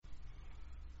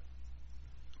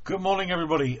Good morning,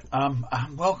 everybody, and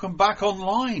welcome back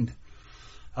online.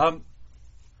 Not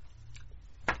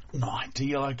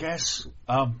ideal, I guess,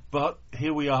 but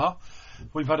here we are.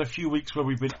 We've had a few weeks where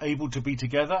we've been able to be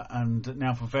together, and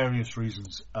now for various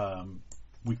reasons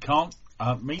we can't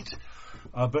meet,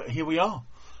 but here we are.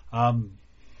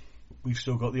 We've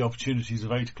still got the opportunities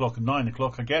of 8 o'clock and 9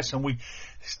 o'clock, I guess, and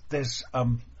there's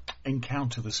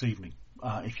encounter this evening.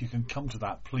 If you can come to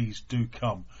that, please do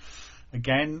come.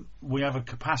 Again, we have a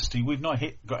capacity. We've not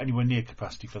got anywhere near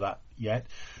capacity for that yet,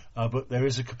 but there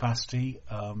is a capacity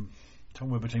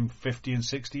somewhere between 50 and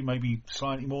 60, maybe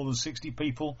slightly more than 60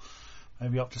 people,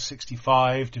 maybe up to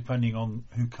 65, depending on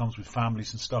who comes with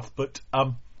families and stuff. But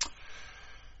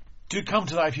do come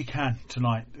to that if you can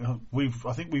tonight.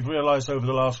 I think we've realised over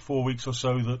the last 4 weeks or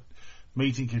so that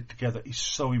meeting together is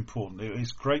so important.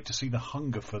 It's great to see the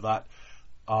hunger for that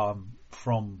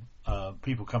from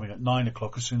people coming at 9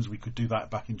 o'clock, as soon as we could do that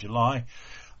back in July,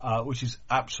 which is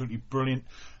absolutely brilliant.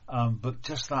 But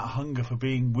just that hunger for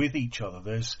being with each other.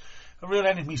 There's a real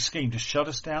enemy scheme to shut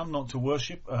us down, not to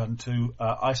worship, and to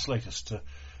isolate us, to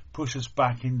push us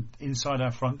back inside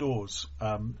our front doors,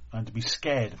 and to be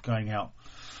scared of going out.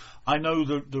 I know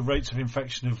the rates of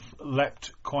infection have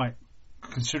leapt quite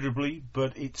considerably,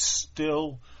 but it's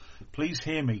still, please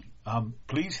hear me,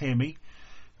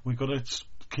 we've got to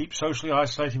keep socially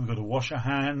isolating. We've got to wash our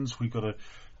hands. We've got to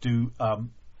do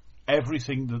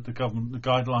everything that the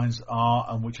guidelines are,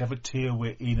 and whichever tier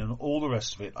we're in, and all the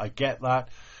rest of it. I get that,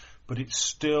 but it's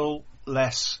still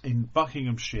less in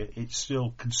Buckinghamshire. It's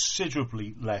still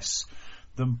considerably less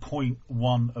than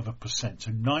 0.1%.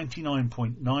 So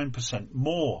 99.9%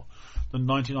 more than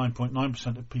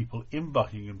 99.9% of people in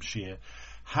Buckinghamshire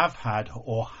have had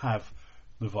or have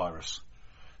the virus.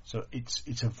 So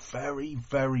it's a very,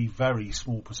 very, very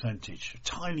small percentage,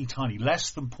 tiny,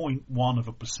 less than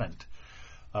 0.1%,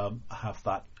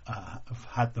 have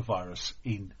had the virus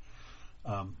in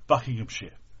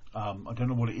Buckinghamshire. I don't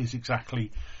know what it is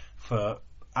exactly for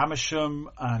Amersham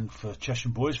and for Cheshire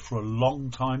Boys. For a long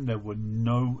time there were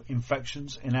no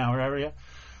infections in our area,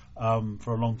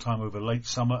 for a long time over late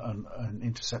summer and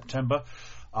into September.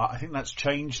 I think that's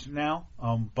changed now,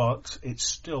 but it's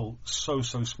still so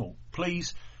small.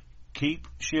 Please keep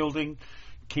shielding,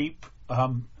 keep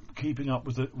keeping up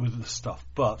with the stuff,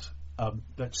 but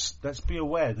let's be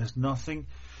aware. There's nothing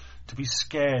to be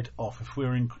scared of. If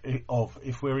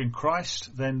we're in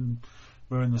Christ, then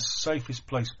we're in the safest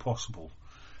place possible,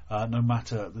 no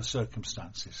matter the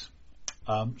circumstances.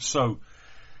 So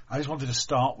I just wanted to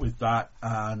start with that,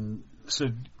 and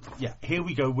so yeah, here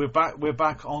we go. We're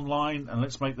back online, and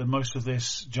let's make the most of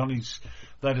this. Johnny's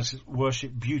led us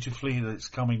worship beautifully. It's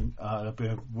coming a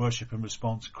bit of worship and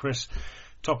response. Chris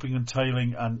topping and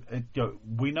tailing, and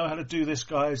we know how to do this,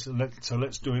 guys. So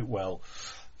let's do it well.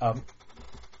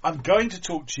 I'm going to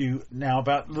talk to you now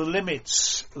about the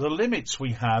limits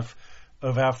we have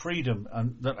of our freedom,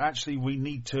 and that actually we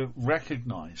need to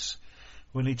recognise.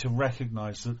 We need to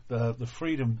recognise that the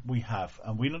freedom we have,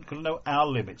 and we're not going to know our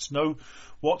limits, know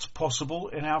what's possible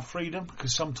in our freedom,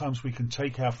 because sometimes we can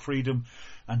take our freedom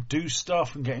and do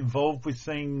stuff and get involved with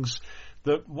things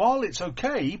that, while it's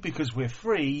okay because we're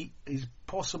free, is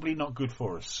possibly not good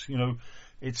for us.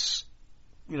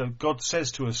 God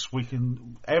says to us,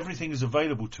 everything is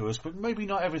available to us, but maybe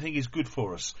not everything is good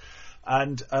for us.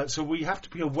 And so we have to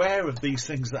be aware of these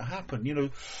things that happen.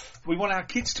 We want our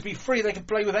kids to be free. They can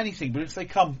play with anything. But if they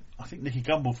come, I think Nicky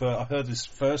Gumbel, I heard this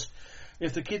first,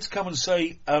 if the kids come and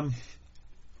say, Mum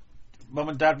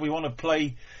and Dad, we want to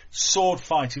play sword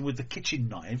fighting with the kitchen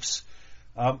knives,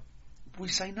 we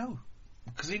say no.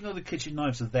 Because even though the kitchen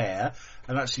knives are there,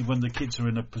 and actually when the kids are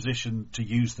in a position to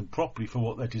use them properly for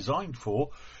what they're designed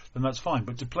for, then that's fine.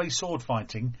 But to play sword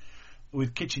fighting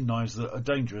with kitchen knives that are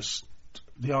dangerous,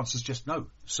 the answer is just no.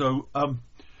 So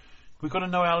we've got to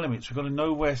know our limits. We've got to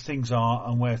know where things are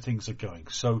and where things are going.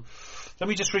 So let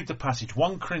me just read the passage.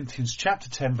 1 Corinthians chapter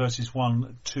 10, verses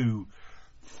 1 to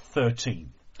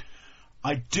 13.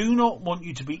 I do not want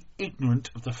you to be ignorant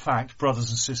of the fact, brothers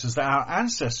and sisters, that our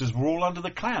ancestors were all under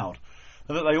the cloud,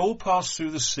 and that they all passed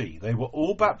through the sea. They were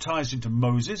all baptized into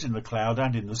Moses in the cloud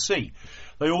and in the sea.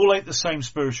 They all ate the same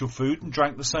spiritual food and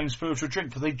drank the same spiritual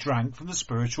drink, for they drank from the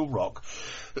spiritual rock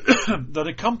that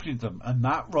accompanied them, and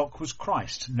that rock was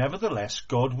Christ. Nevertheless,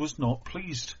 God was not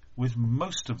pleased with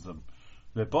most of them.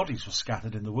 Their bodies were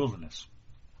scattered in the wilderness.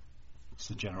 It's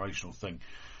the generational thing.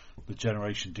 The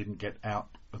generation didn't get out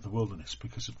of the wilderness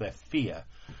because of their fear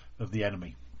of the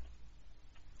enemy.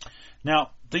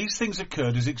 Now, these things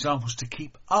occurred as examples to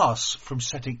keep us from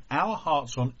setting our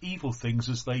hearts on evil things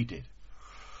as they did.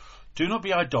 Do not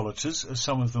be idolaters, as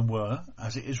some of them were.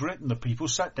 As it is written, the people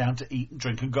sat down to eat and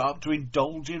drink and got up to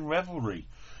indulge in revelry.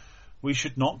 We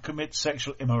should not commit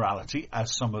sexual immorality,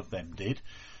 as some of them did.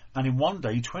 And in one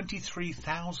day,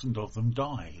 23,000 of them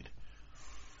died.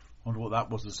 I wonder what that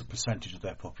was as a percentage of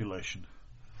their population.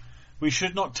 We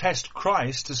should not test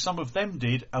Christ, as some of them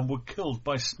did, and were killed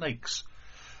by snakes.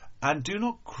 And do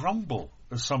not grumble,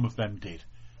 as some of them did,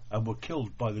 and were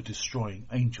killed by the destroying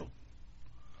angel.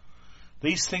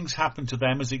 These things happened to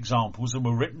them as examples and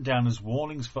were written down as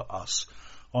warnings for us,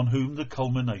 on whom the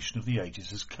culmination of the ages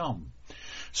has come.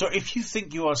 So if you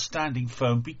think you are standing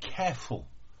firm, be careful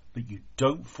that you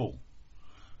don't fall.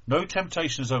 No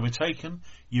temptation has overtaken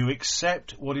you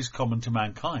except what is common to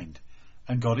mankind.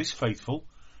 And God is faithful.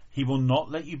 He will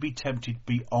not let you be tempted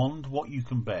beyond what you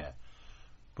can bear.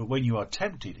 But when you are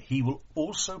tempted, he will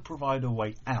also provide a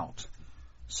way out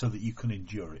so that you can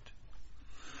endure it.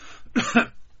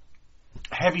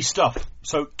 Heavy stuff.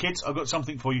 So, kids, I've got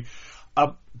something for you.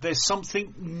 There's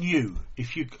something new.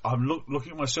 I'm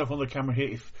looking at myself on the camera here.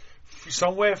 If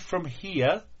somewhere from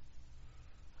here,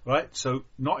 right? So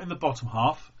not in the bottom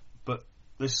half, but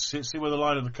let's see where the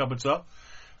line of the cupboards are.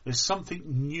 There's something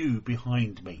new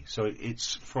behind me. So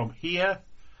it's from here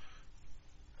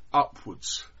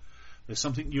upwards. There's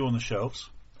something new on the shelves,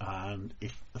 and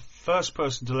if the first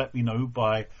person to let me know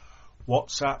by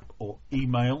WhatsApp or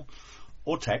email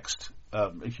or text,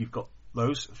 if you've got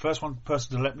those, first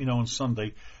person to let me know on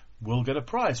Sunday will get a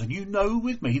prize. And you know,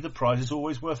 with me, the prize is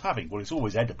always worth having. Well, it's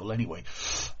always edible anyway.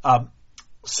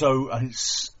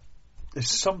 There's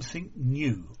something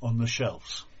new on the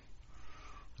shelves.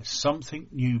 There's something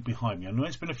new behind me. I know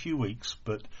it's been a few weeks,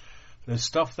 but there's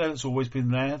stuff there that's always been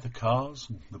there, the cars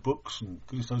and the books and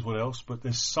goodness knows what else, but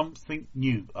there's something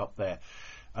new up there.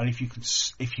 And if you can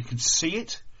see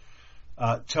it,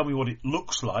 tell me what it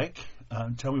looks like,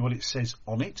 and tell me what it says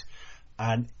on it.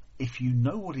 And if you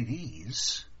know what it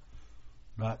is,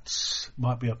 that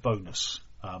might be a bonus.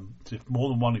 If more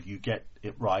than one of you get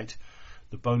it right,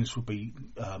 the bonus will be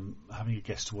having a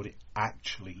guess to what it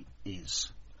actually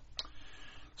is.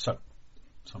 So,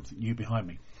 something new behind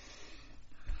me.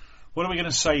 What are we going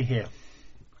to say here?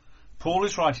 Paul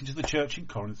is writing to the church in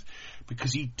Corinth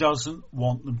because he doesn't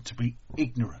want them to be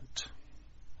ignorant.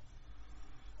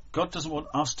 God doesn't want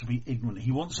us to be ignorant.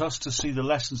 He wants us to see the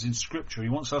lessons in Scripture. He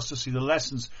wants us to see the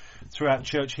lessons throughout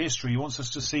church history. He wants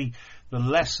us to see the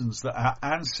lessons that our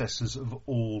ancestors have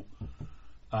all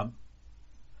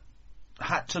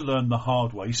had to learn the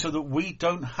hard way, so that we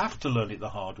don't have to learn it the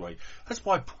hard way. That's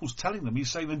why Paul's telling them.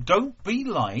 He's saying them, don't be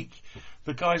like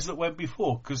the guys that went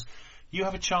before, because you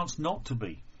have a chance not to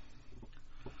be.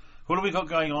 What have we got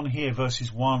going on here,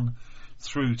 verses 1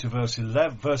 through to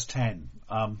verse 10?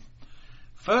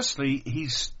 Firstly,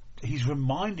 he's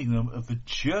reminding them of the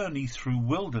journey through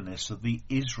wilderness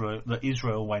that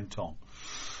Israel went on.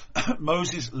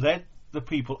 Moses led the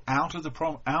people out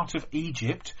of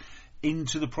Egypt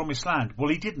into the promised land. Well,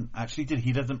 he didn't actually, did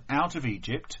he? He led them out of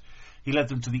Egypt. He led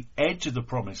them to the edge of the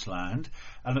promised land,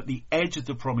 and at the edge of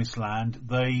the promised land,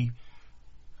 they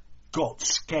got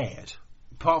scared.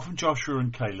 Apart from Joshua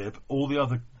and Caleb, all the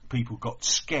other people got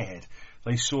scared.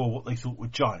 They saw what they thought were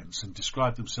giants and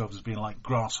described themselves as being like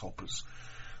grasshoppers.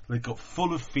 They got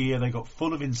full of fear, they got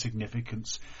full of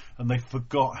insignificance, and they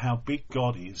forgot how big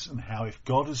God is, and how if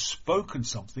God has spoken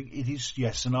something, it is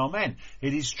yes and amen.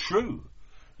 It is true.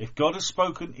 If God has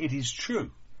spoken, it is true.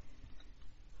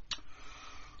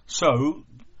 So,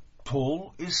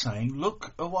 Paul is saying,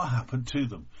 look at what happened to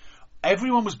them.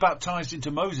 Everyone was baptized into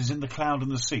Moses in the cloud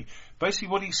and the sea. Basically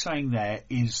what he's saying there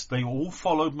is they all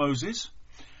followed Moses.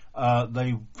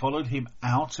 They followed him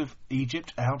out of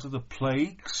Egypt, out of the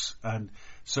plagues, and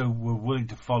so were willing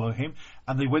to follow him.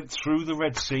 And they went through the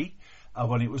Red Sea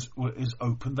when it was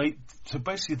open. They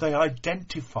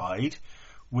identified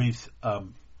with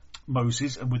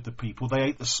Moses and with the people. They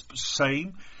ate the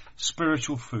same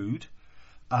spiritual food.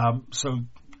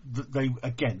 They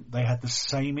had the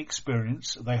same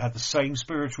experience. They had the same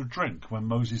spiritual drink when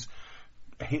Moses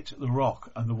hit the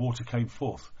rock and the water came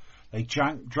forth. They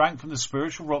drank from the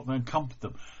spiritual rock that encompassed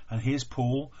them. And here's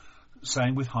Paul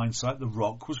saying with hindsight, the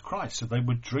rock was Christ. So they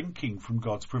were drinking from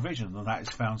God's provision, and that is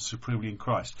found supremely in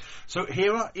Christ. So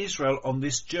here are Israel on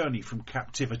this journey from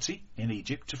captivity in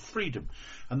Egypt to freedom.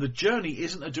 And the journey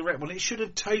isn't a direct one. It should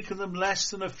have taken them less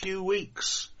than a few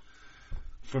weeks.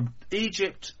 From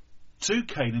Egypt to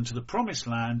Canaan, to the promised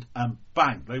land, and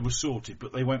bang, they were sorted.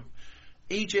 But they went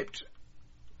Egypt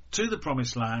to the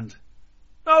promised land.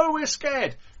 No, we're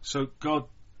scared. So God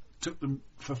took them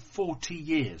for 40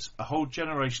 years, a whole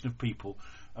generation of people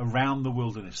around the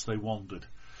wilderness. They wandered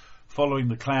following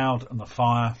the cloud and the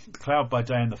fire, the cloud by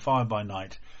day and the fire by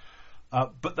night.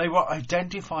 But they were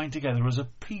identifying together as a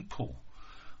people.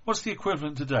 What's the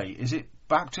equivalent today? Is it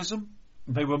baptism?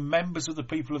 They were members of the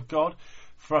people of God.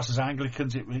 For us as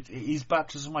Anglicans, it is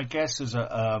baptism, I guess,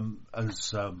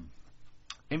 as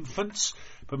infants.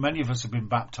 But many of us have been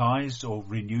baptized or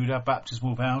renewed our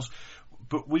baptismal vows.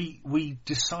 But we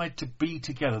decide to be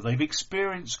together. They've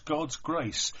experienced God's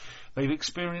grace. They've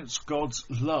experienced God's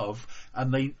love,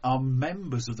 and they are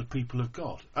members of the people of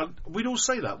God. And we'd all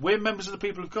say that. We're members of the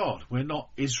people of God. We're not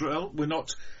Israel. We're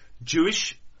not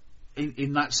Jewish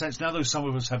in that sense now, though some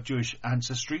of us have Jewish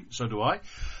ancestry. So do I.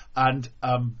 And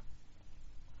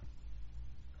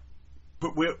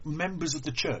but we're members of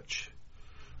the church.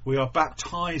 We are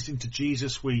baptized into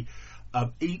Jesus. We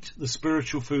eat the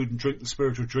spiritual food and drink the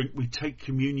spiritual drink. We take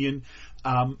communion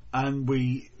and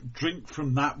we drink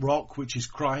from that rock, which is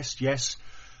Christ, yes.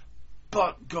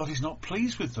 But God is not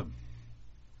pleased with them.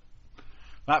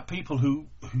 That people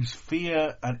whose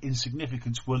fear and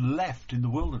insignificance were left in the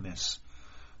wilderness.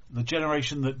 The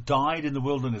generation that died in the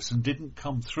wilderness and didn't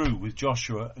come through with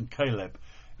Joshua and Caleb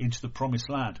into the promised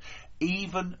land.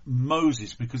 Even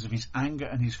Moses, because of his anger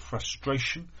and his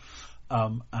frustration,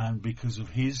 and because of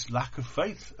his lack of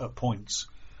faith at points,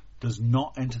 does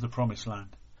not enter the promised land.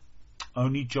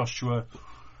 Only Joshua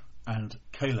and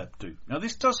Caleb do. Now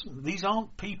these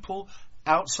aren't people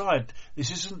outside.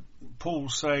 This isn't Paul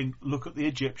saying, look at the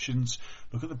Egyptians,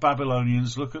 look at the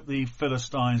Babylonians, look at the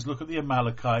Philistines, look at the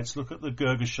Amalekites, look at the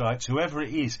Girgashites, whoever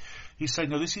it is. He's saying,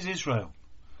 no, this is Israel.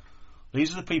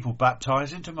 These are the people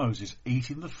baptized into Moses,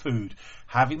 eating the food,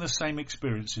 having the same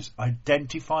experiences,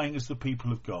 identifying as the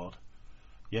people of God.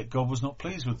 Yet God was not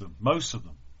pleased with them, most of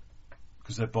them,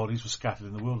 because their bodies were scattered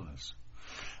in the wilderness.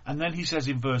 And then he says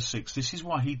in verse 6, this is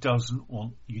why he doesn't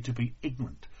want you to be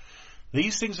ignorant.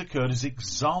 These things occurred as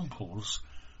examples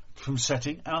from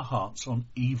setting our hearts on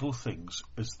evil things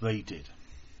as they did.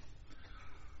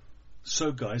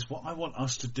 So guys, what I want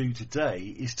us to do today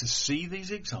is to see these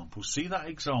examples, see that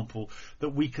example that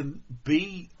we can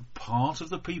be part of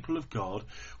the people of God,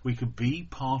 we can be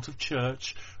part of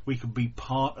church, we can be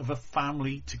part of a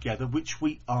family together, which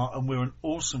we are, and we're an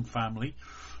awesome family,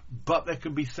 but there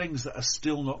can be things that are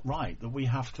still not right, that we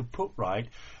have to put right,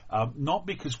 not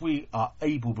because we are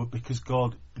able, but because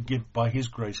God, by his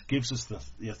grace, gives us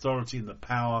the authority and the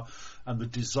power and the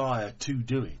desire to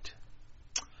do it.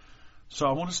 So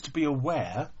I want us to be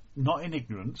aware, not in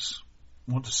ignorance.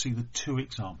 I want to see the two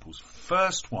examples.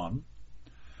 First one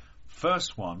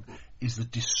is the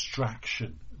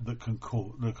distraction that can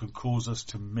cause us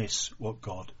to miss what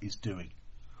God is doing.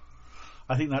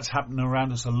 I think that's happening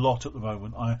around us a lot at the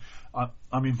moment.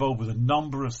 I'm involved with a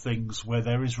number of things where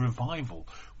there is revival.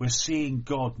 We're seeing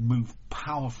God move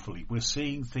powerfully. We're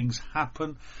seeing things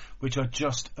happen which are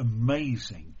just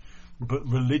amazing. But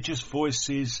religious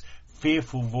voices,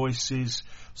 fearful voices,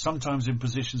 sometimes in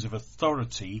positions of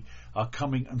authority, are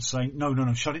coming and saying, no,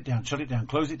 shut it down,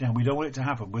 close it down, we don't want it to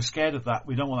happen, we're scared of that,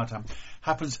 we don't want that to happen.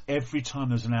 Happens every time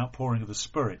there's an outpouring of the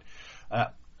Spirit.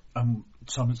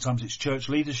 Sometimes it's church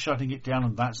leaders shutting it down,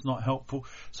 and that's not helpful.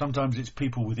 Sometimes it's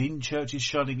people within churches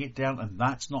shutting it down, and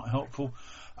that's not helpful.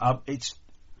 It's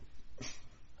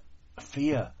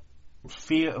fear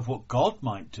of what God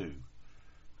might do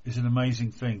is an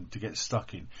amazing thing to get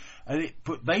stuck in.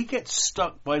 But they get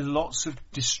stuck by lots of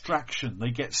distraction.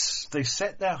 They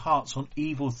set their hearts on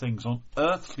evil things, on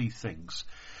earthly things.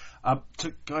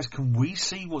 Guys, can we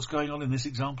see what's going on in this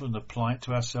example and apply it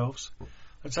to ourselves?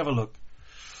 Let's have a look.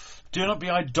 Do not be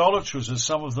idolaters as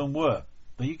some of them were.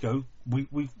 There you go.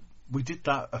 We did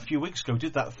that a few weeks ago. We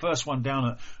did that first one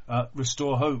down at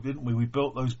Restore Hope, didn't we? We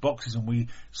built those boxes and we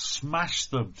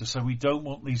smashed them to say we don't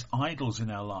want these idols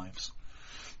in our lives.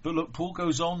 But look, Paul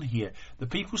goes on here. The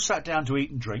people sat down to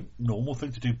eat and drink, normal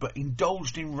thing to do, but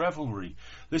indulged in revelry.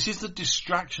 This is the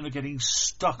distraction of getting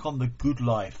stuck on the good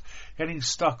life, getting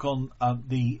stuck on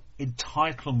the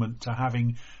entitlement to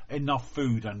having enough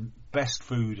food and best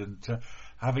food and to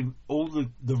having all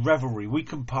the revelry. We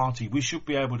can party. We should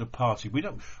be able to party. We're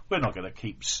not going to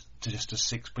keep just to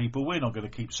 6 people. We're not going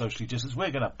to keep socially distanced. We're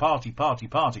going to party.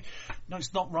 No,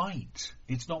 it's not right.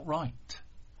 It's not right.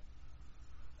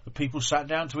 The people sat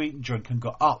down to eat and drink and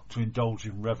got up to indulge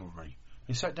in revelry.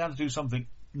 They sat down to do something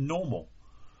normal,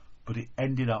 but it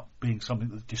ended up being something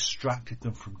that distracted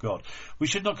them from God. We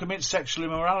should not commit sexual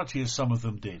immorality as some of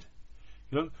them did.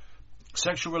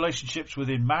 Sexual relationships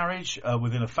within marriage,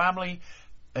 within a family,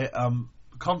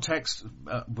 context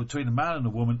between a man and a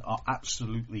woman are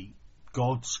absolutely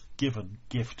God's given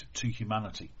gift to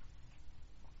humanity.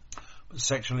 But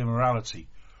sexual immorality,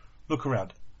 look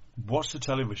around. Watch the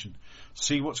television.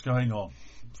 See what's going on.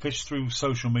 fish through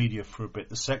social media for a bit,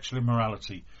 the sexual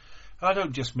immorality. And I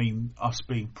don't just mean us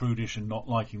being prudish and not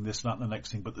liking this, that and the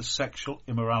next thing, but the sexual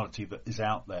immorality that is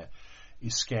out there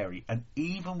is scary. And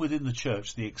even within the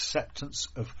church, the acceptance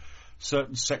of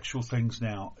certain sexual things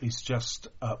now is just,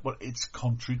 it's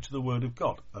contrary to the Word of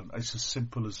God. And it's as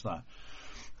simple as that.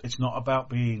 It's not about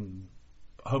being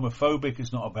homophobic,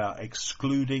 it's not about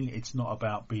excluding, it's not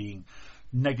about being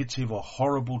negative or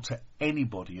horrible to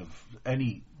anybody of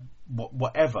any,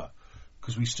 whatever,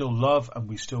 because we still love and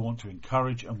we still want to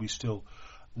encourage and we still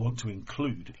want to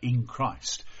include in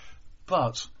Christ.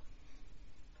 But,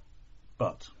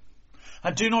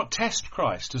 and do not test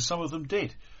Christ as some of them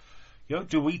did.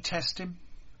 Do we test him?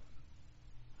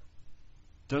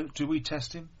 Do we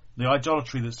test him? The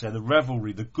idolatry that's there, the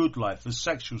revelry, the good life, the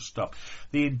sexual stuff,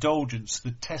 the indulgence,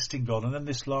 the testing God, and then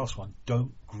this last one,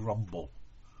 don't grumble.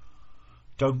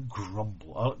 Don't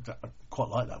grumble. I quite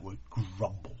like that word,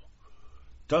 grumble.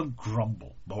 Don't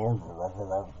grumble.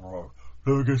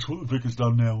 Never guess what the vicar's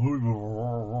done now.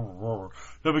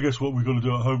 Never guess what we're going to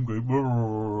do at home group.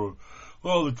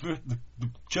 Well, the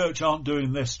church aren't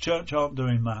doing this, church aren't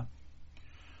doing that.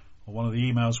 One of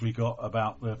the emails we got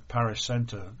about the parish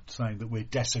centre saying that we're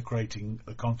desecrating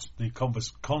the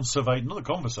conservation, not the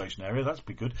conversation area, that'd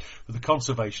be good, but the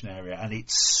conservation area, and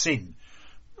it's sin.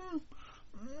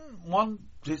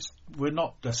 We're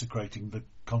not desecrating the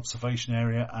conservation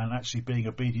area and actually being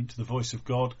obedient to the voice of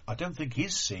God. I don't think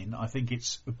is sin, I think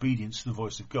it's obedience to the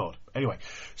voice of God. Anyway,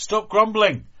 stop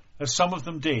grumbling, as some of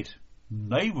them did.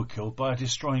 They were killed by a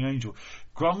destroying angel.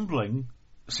 Grumbling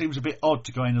seems a bit odd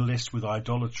to go in a list with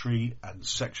idolatry and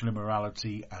sexual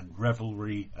immorality and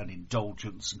revelry and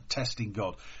indulgence and testing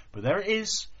God. But there it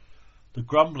is, the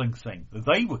grumbling thing.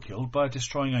 They were killed by a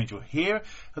destroying angel. Here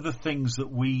are the things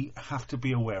that we have to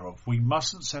be aware of. We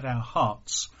mustn't set our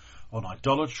hearts on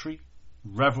idolatry,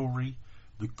 revelry,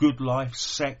 the good life,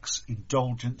 sex,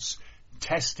 indulgence,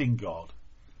 testing God,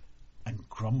 and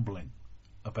grumbling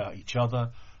about each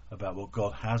other, about what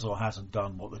God has or hasn't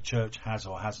done, what the church has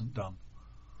or hasn't done.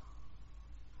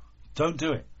 Don't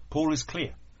do it. Paul is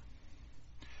clear.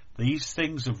 These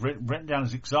things are written down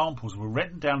as examples, were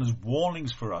written down as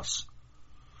warnings for us,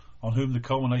 on whom the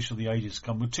culmination of the ages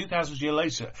come. We're 2,000 years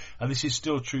later, and this is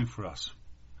still true for us.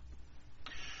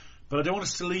 But I don't want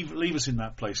us to leave us in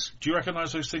that place. Do you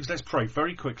recognise those things? Let's pray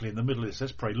very quickly in the middle of this.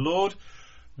 Let's pray. Lord,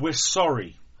 we're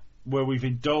sorry where we've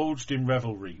indulged in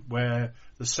revelry, where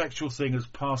the sexual thing has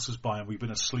passed us by and we've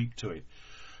been asleep to it.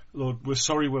 Lord, we're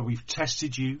sorry where we've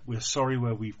tested you. We're sorry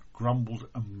where we've grumbled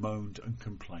and moaned and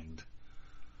complained.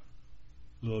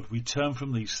 Lord, we turn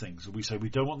from these things and we say we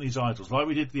don't want these idols. Like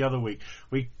we did the other week,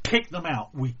 we kick them out.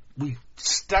 We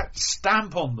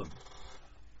stamp on them.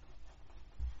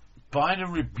 Bind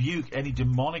and rebuke any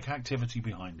demonic activity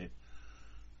behind it.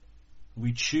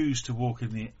 We choose to walk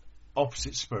in the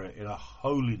opposite spirit, in a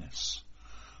holiness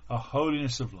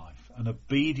of life, an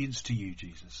obedience to you,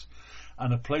 Jesus,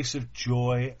 and a place of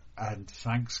joy and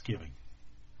thanksgiving.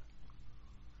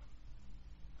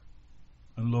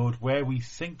 And Lord, where we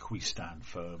think we stand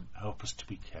firm, help us to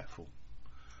be careful.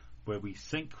 Where we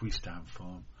think we stand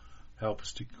firm, help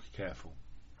us to be careful.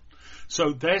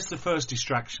 So there's the first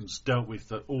distractions dealt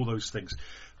with, all those things.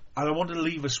 And I want to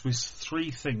leave us with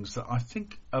three things that I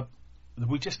think that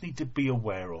we just need to be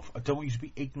aware of. I don't want you to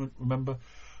be ignorant, remember.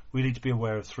 We need to be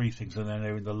aware of three things, and then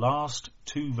they're in the last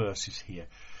two verses here.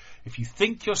 If you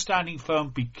think you're standing firm,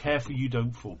 be careful you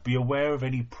don't fall. Be aware of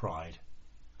any pride.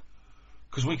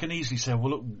 Because we can easily say,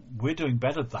 well, look, we're doing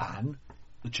better than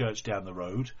the church down the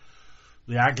road,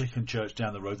 the Anglican church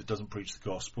down the road that doesn't preach the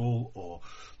gospel, or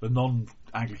the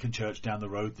non-Anglican church down the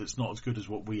road that's not as good as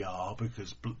what we are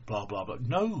because blah, blah, blah.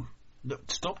 No,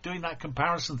 stop doing that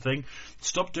comparison thing.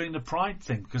 Stop doing the pride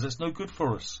thing, because it's no good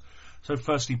for us. So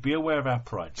firstly, be aware of our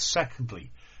pride.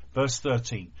 Secondly, verse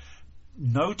 13,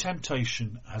 no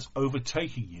temptation has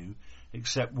overtaken you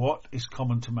except what is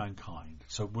common to mankind.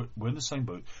 So we're in the same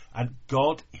boat. And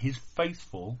God is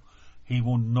faithful. He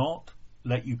will not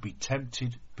let you be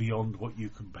tempted beyond what you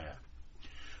can bear.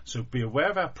 So be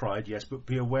aware of our pride, yes, but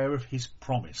be aware of his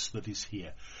promise that is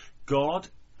here. God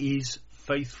is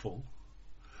faithful,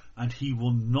 and he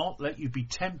will not let you be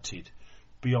tempted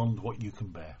beyond what you can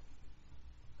bear.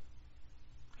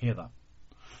 Hear that.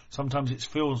 Sometimes it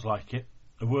feels like it.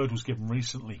 A word was given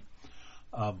recently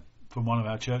from one of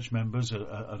our church members at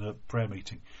a prayer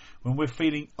meeting. When we're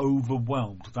feeling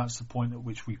overwhelmed, that's the point at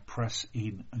which we press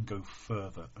in and go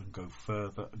further and go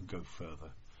further and go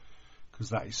further. Because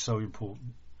that is so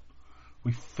important.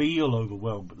 We feel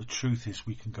overwhelmed, but the truth is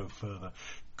we can go further.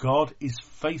 God is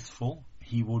faithful.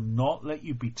 He will not let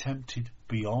you be tempted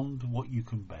beyond what you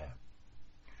can bear.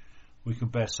 We can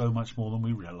bear so much more than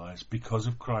we realise because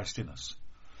of Christ in us.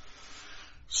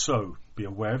 So, be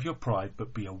aware of your pride,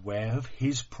 but be aware of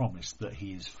his promise that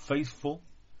he is faithful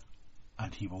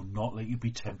and he will not let you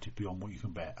be tempted beyond what you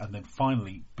can bear. And then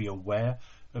finally, be aware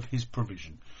of his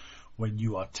provision. When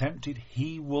you are tempted,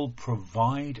 he will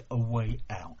provide a way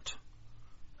out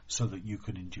so that you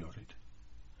can endure it.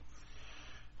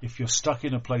 If you're stuck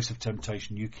in a place of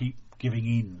temptation, you keep giving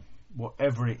in,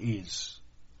 whatever it is,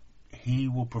 he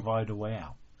will provide a way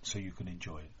out so you can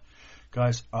enjoy it.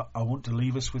 Guys, I want to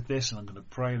leave us with this, and I'm going to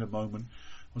pray in a moment.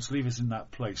 Let's leave us in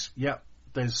that place. Yeah,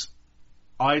 there's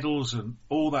idols and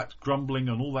all that grumbling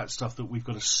and all that stuff that we've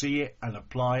got to see it and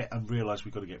apply it and realise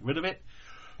we've got to get rid of it.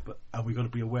 And we've got to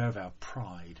be aware of our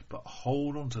pride. But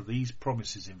hold on to these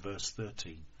promises in verse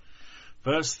 13.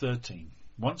 Verse 13.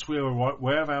 Once we are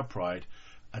aware of our pride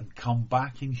and come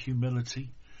back in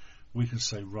humility, we can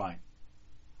say, right,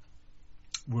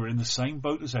 we're in the same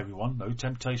boat as everyone. No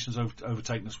temptations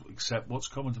overtaken us except what's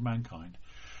common to mankind.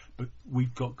 But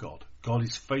we've got God. God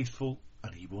is faithful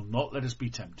and he will not let us be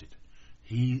tempted.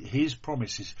 His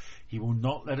promise is he will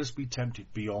not let us be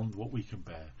tempted beyond what we can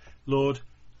bear. Lord,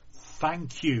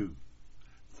 thank you.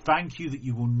 Thank you that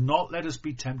you will not let us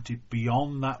be tempted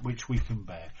beyond that which we can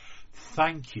bear.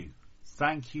 Thank you.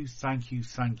 Thank you, thank you,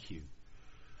 thank you.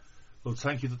 Lord,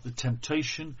 thank you that the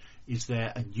temptation is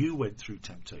there and you went through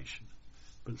temptation.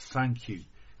 But thank you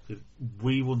that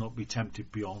we will not be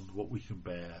tempted beyond what we can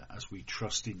bear as we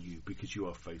trust in you because you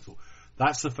are faithful.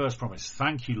 That's the first promise.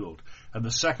 Thank you, Lord. And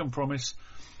the second promise,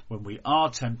 when we are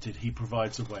tempted, he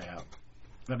provides a way out.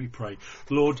 Let me pray.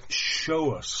 Lord,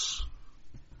 show us,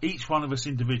 each one of us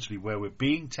individually, where we're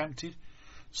being tempted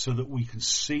so that we can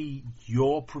see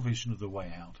your provision of the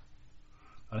way out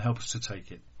and help us to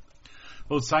take it.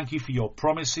 Lord, thank you for your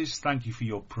promises. Thank you for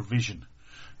your provision.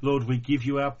 Lord, we give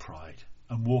you our pride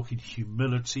and walk in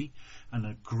humility and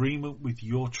agreement with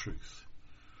your truth.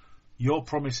 Your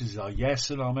promises are yes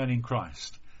and amen in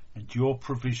Christ, and your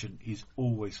provision is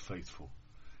always faithful.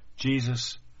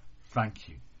 Jesus, thank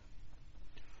you.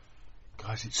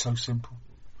 Guys, it's so simple.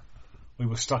 We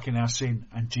were stuck in our sin,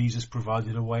 and Jesus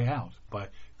provided a way out by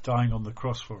dying on the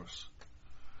cross for us,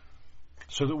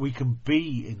 so that we can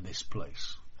be in this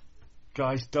place.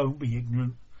 Guys, don't be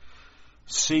ignorant.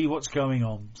 See what's going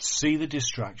on. See the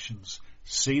distractions.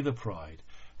 See the pride.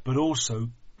 But also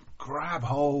grab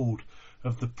hold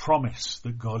of the promise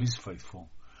that God is faithful.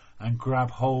 And grab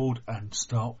hold and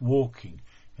start walking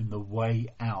in the way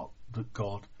out that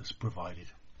God has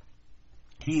provided.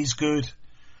 He is good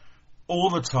all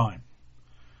the time.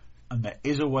 And there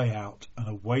is a way out and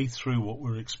a way through what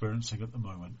we're experiencing at the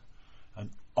moment.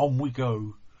 And on we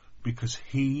go, because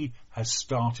he has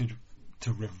started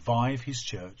to revive his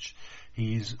church.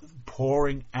 He is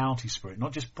pouring out his Spirit,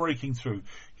 not just breaking through.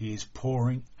 He is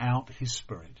pouring out his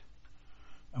Spirit.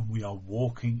 And we are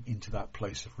walking into that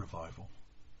place of revival.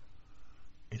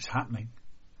 It's happening.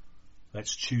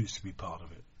 Let's choose to be part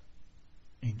of it.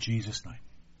 In Jesus' name.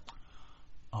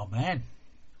 Amen.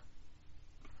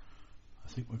 I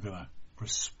think we're going to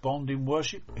respond in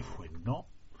worship. If we're not,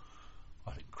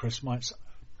 I think Chris might say,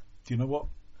 do you know what?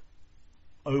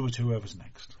 Over to whoever's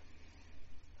next.